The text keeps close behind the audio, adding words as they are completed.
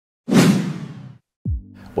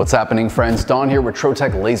What's happening, friends? Don here with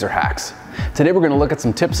Trotec Laser Hacks. Today we're going to look at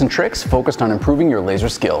some tips and tricks focused on improving your laser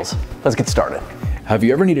skills. Let's get started. Have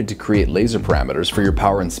you ever needed to create laser parameters for your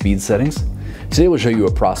power and speed settings? Today we'll show you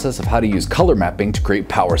a process of how to use color mapping to create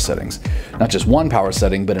power settings. Not just one power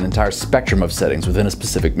setting, but an entire spectrum of settings within a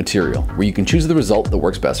specific material, where you can choose the result that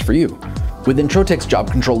works best for you. Within Trotec's job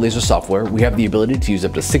control laser software, we have the ability to use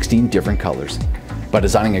up to 16 different colors. By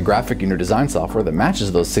designing a graphic in your design software that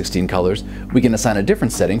matches those 16 colors, we can assign a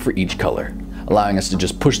different setting for each color, allowing us to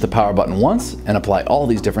just push the power button once and apply all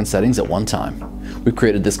these different settings at one time. We've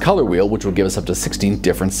created this color wheel, which will give us up to 16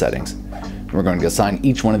 different settings. We're going to assign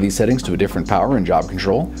each one of these settings to a different power in job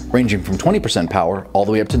control, ranging from 20% power all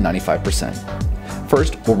the way up to 95%.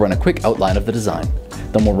 First, we'll run a quick outline of the design.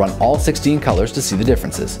 Then we'll run all 16 colors to see the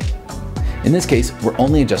differences. In this case, we're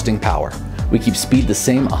only adjusting power. We keep speed the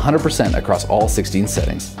same 100% across all 16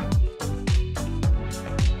 settings.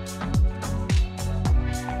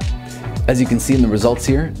 As you can see in the results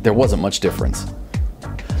here, there wasn't much difference.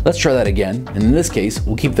 Let's try that again, and in this case,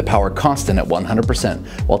 we'll keep the power constant at 100%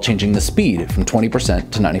 while changing the speed from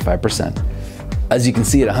 20% to 95%. As you can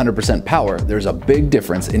see at 100% power, there's a big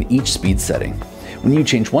difference in each speed setting. When you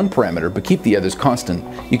change one parameter but keep the others constant,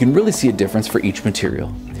 you can really see a difference for each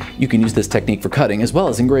material. You can use this technique for cutting as well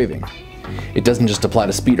as engraving. It doesn't just apply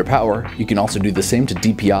to speed or power, you can also do the same to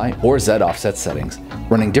DPI or Z offset settings.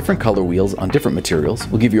 Running different color wheels on different materials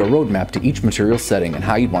will give you a roadmap to each material setting and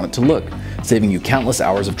how you'd want it to look, saving you countless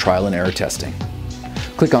hours of trial and error testing.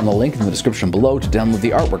 Click on the link in the description below to download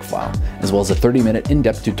the artwork file, as well as a 30-minute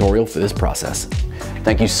in-depth tutorial for this process.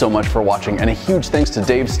 Thank you so much for watching, and a huge thanks to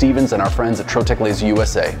Dave Stevens and our friends at Trotec Laser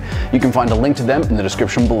USA. You can find a link to them in the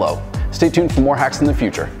description below. Stay tuned for more hacks in the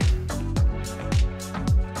future.